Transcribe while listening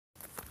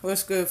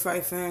What's good,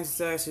 fight fans?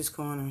 It's Ashley's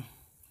Corner.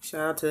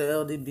 Shout out to the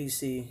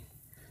LDBC.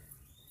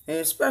 And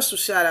a special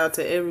shout out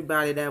to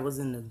everybody that was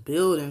in the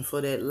building for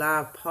that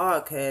live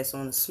podcast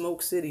on the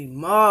Smoke City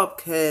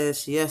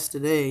Mobcast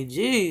yesterday.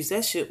 Jeez,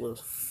 that shit was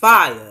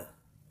fire.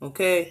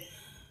 Okay?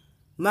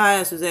 My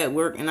ass was at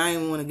work and I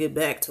didn't want to get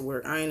back to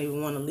work. I didn't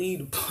even want to leave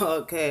the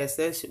podcast.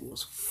 That shit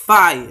was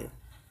fire.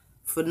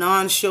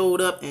 Fanon showed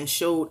up and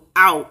showed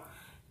out.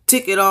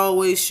 Ticket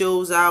always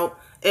shows out.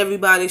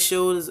 Everybody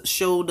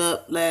showed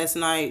up last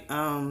night.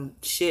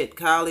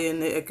 Cali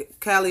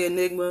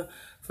Enigma,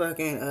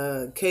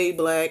 fucking K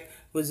Black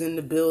was in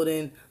the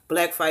building.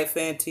 Black Fight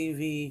Fan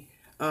TV.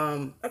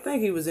 I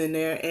think he was in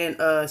there,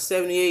 and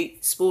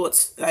 78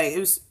 Sports. Like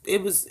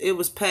it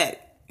was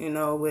packed. You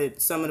know,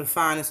 with some of the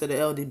finest of the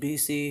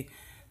LDBC.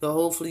 So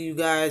hopefully you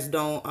guys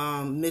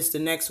don't miss the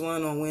next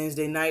one on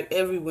Wednesday night.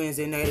 Every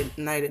Wednesday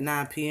night at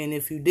 9 p.m.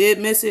 If you did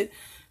miss it,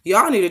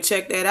 y'all need to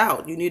check that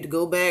out. You need to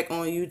go back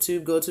on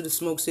YouTube, go to the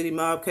Smoke City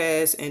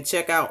Mobcast, and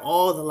check out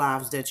all the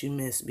lives that you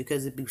missed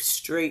because it'd be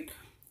straight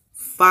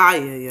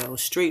fire, yo.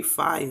 Straight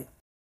fire.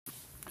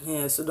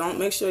 Yeah, so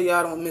make sure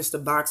y'all don't miss the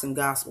boxing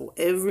gospel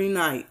every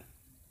night.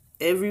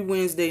 Every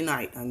Wednesday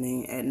night, at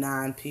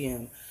 9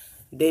 p.m.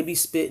 They be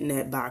spitting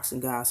that boxing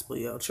gospel,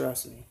 yo.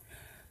 Trust me.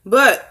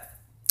 But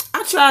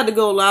I tried to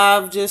go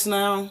live just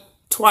now.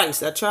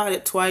 Twice. I tried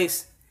it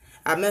twice.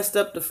 I messed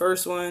up the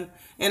first one.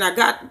 And I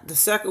got the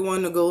second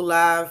one to go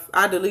live.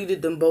 I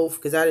deleted them both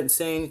because I didn't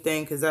say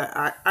anything because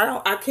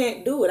I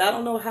can't do it. I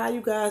don't know how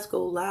you guys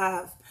go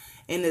live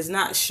and it's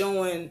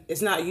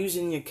not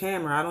using your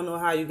camera. I don't know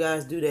how you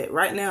guys do that.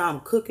 Right now I'm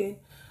cooking,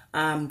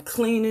 I'm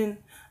cleaning,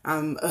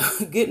 I'm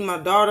getting my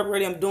daughter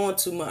ready. I'm doing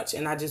too much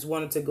and I just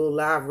wanted to go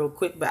live real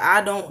quick. But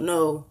I don't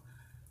know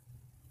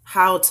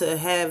how to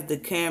have the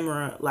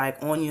camera like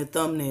on your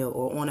thumbnail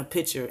or on a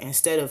picture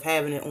instead of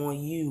having it on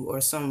you or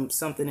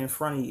something in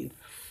front of you.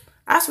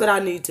 That's what I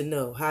need to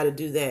know, how to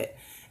do that.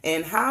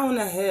 And how in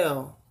the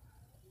hell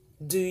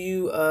do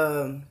you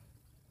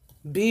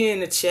be in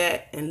the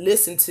chat and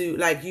listen to,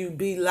 like, you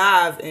be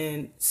live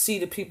and see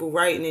the people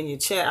writing in your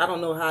chat? I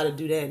don't know how to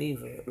do that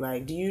either.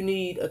 Like, do you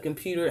need a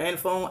computer and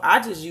phone? I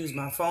just use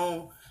my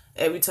phone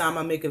every time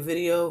I make a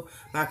video.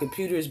 My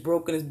computer is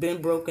broken. It's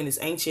been broken. It's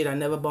ancient. I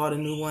never bought a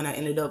new one. I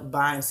ended up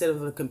buying, instead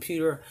of a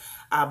computer,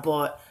 I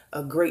bought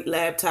a great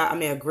laptop.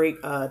 A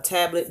great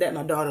tablet that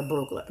my daughter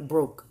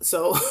broke.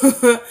 So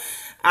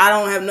I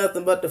don't have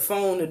nothing but the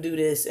phone to do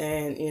this.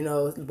 And,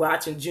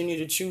 watching Junior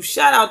the Truth.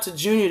 Shout out to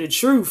Junior the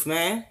Truth,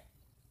 man.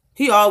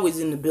 He always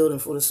in the building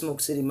for the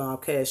Smoke City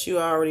Mobcast.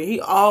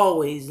 He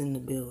always in the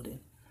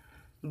building.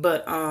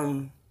 But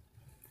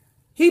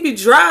he be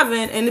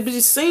driving, and it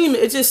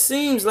just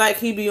seems like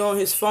he be on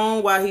his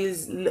phone while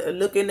he's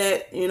looking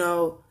at,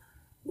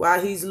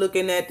 while he's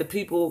looking at the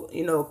people,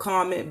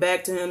 comment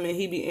back to him, and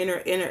he be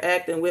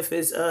interacting with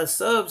his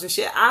subs and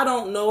shit. I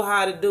don't know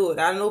how to do it.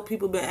 I know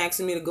people been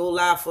asking me to go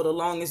live for the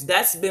longest.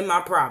 That's been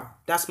my problem.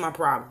 That's my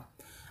problem.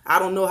 I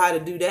don't know how to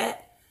do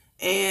that,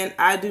 and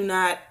I do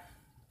not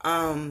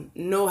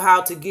know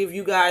how to give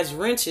you guys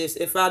wrenches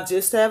if I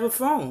just have a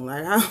phone.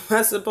 Like, how am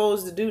I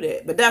supposed to do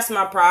that? But that's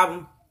my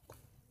problem.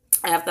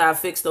 After I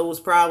fix those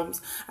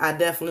problems, I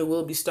definitely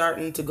will be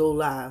starting to go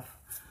live.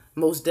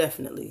 Most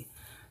definitely.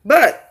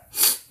 But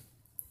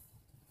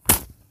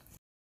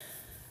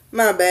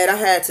my bad, I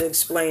had to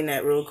explain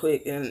that real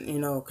quick, and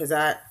because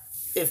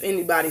if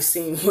anybody's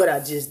seen what I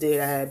just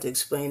did, I had to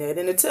explain that,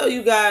 and to tell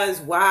you guys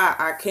why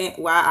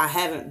I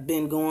haven't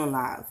been going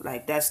live.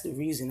 Like, that's the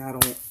reason I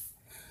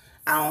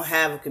don't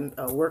have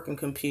a working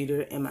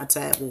computer, and my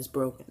tablet is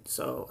broken,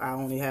 so I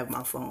only have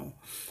my phone,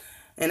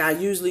 and I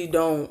usually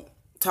don't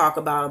talk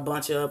about a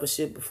bunch of other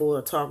shit before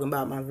talking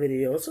about my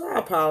video, so I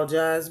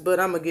apologize,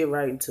 but I'm gonna get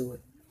right into it.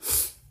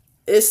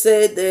 It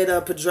said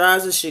that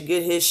Pedraza should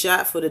get his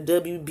shot for the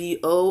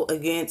WBO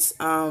against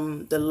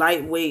the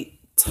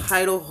lightweight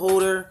title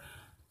holder,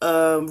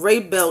 Ray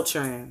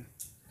Beltran.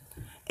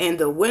 And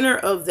the winner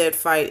of that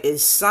fight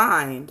is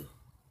signed.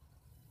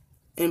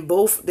 And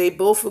they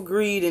both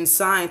agreed and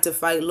signed to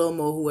fight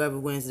Loma, whoever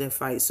wins that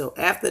fight. So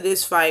after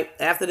this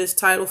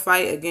title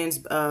fight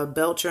against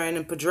Beltran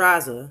and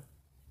Pedraza,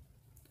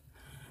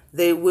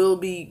 they will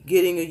be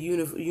getting a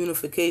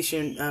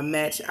unification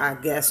match, I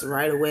guess,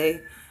 right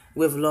away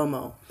with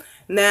Loma.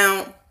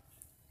 Now,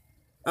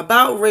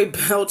 about Ray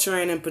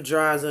Beltran and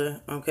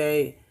Pedraza,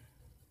 okay,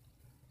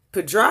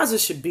 Pedraza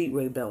should beat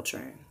Ray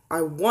Beltran.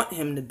 I want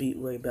him to beat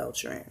Ray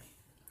Beltran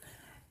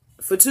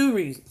for two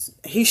reasons.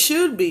 He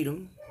should beat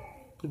him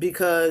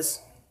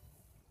because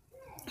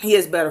he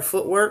has better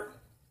footwork,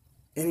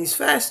 and he's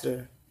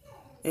faster,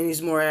 and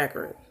he's more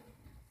accurate.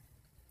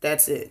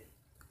 That's it.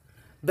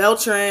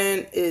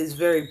 Beltran has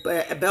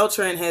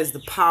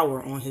the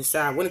power on his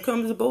side when it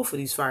comes to both of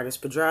these fighters,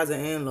 Pedraza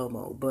and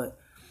Loma. But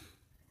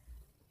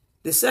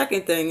the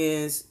second thing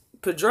is,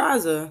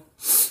 Pedraza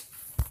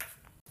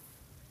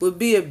would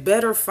be a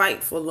better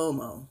fight for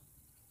Loma.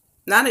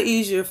 Not an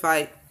easier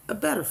fight, a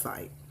better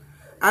fight.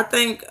 I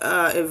think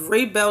if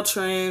Ray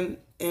Beltran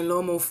and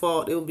Loma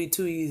fought, it would be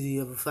too easy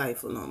of a fight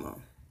for Loma.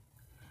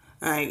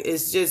 Like,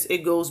 it's just,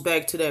 it goes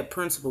back to that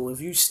principle. If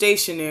you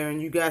station there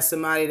and you got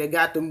somebody that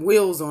got them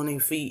wheels on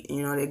their feet,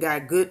 you know, they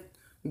got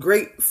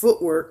great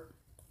footwork,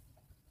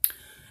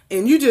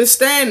 and you just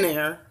stand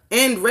there,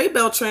 and Ray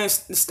Beltran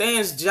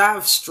stands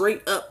jive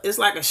straight up. It's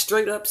like a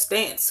straight up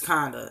stance,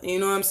 kind of. You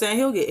know what I'm saying?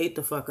 He'll get ate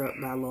the fuck up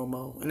by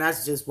Loma, and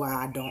that's just why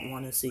I don't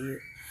want to see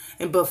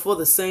it. But for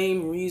the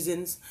same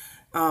reasons,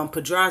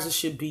 Pedraza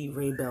should beat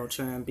Ray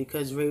Beltran,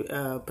 because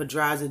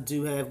Pedraza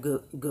do have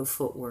good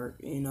footwork,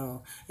 you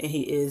know, and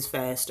he is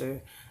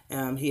faster.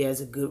 He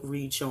has a good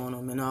reach on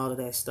him and all of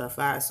that stuff.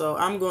 So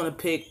I'm going to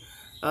pick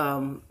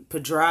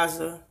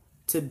Pedraza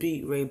to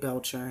beat Ray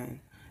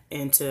Beltran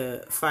and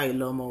to fight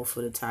Loma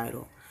for the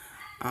title.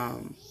 I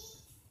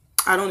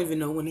don't even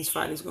know when this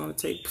fight is going to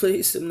take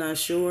place. I'm not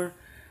sure.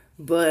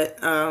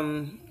 But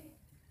I'm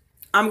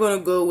going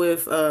to go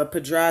with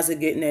Pedraza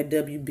getting that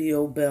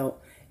WBO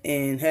belt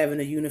and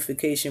having a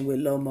unification with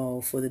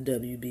Loma for the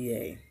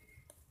WBA.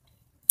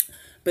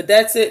 But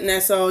that's it, and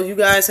that's all. You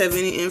guys have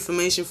any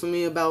information for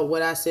me about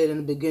what I said in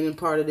the beginning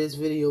part of this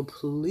video,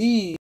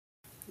 please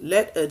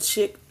let a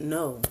chick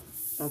know.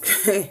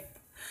 Okay?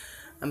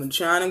 I'm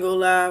trying to go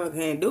live. I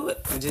can't do it.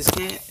 I just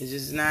can't.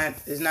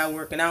 It's not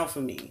working out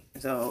for me.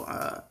 So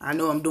I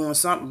know I'm doing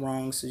something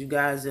wrong. So you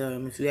guys,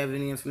 if you have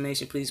any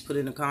information, please put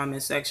it in the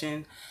comment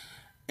section.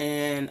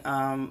 And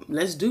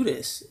let's do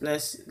this.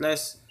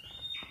 Let's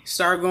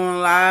start going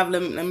live.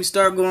 Let me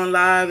start going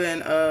live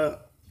and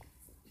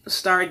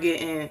start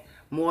getting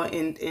more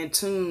in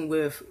tune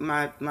with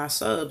my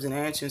subs and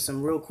answering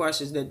some real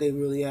questions that they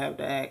really have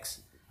to ask.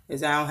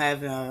 Is I don't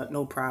have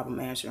no problem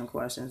answering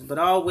questions. But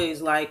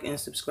always like and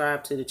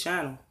subscribe to the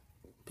channel.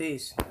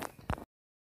 Peace.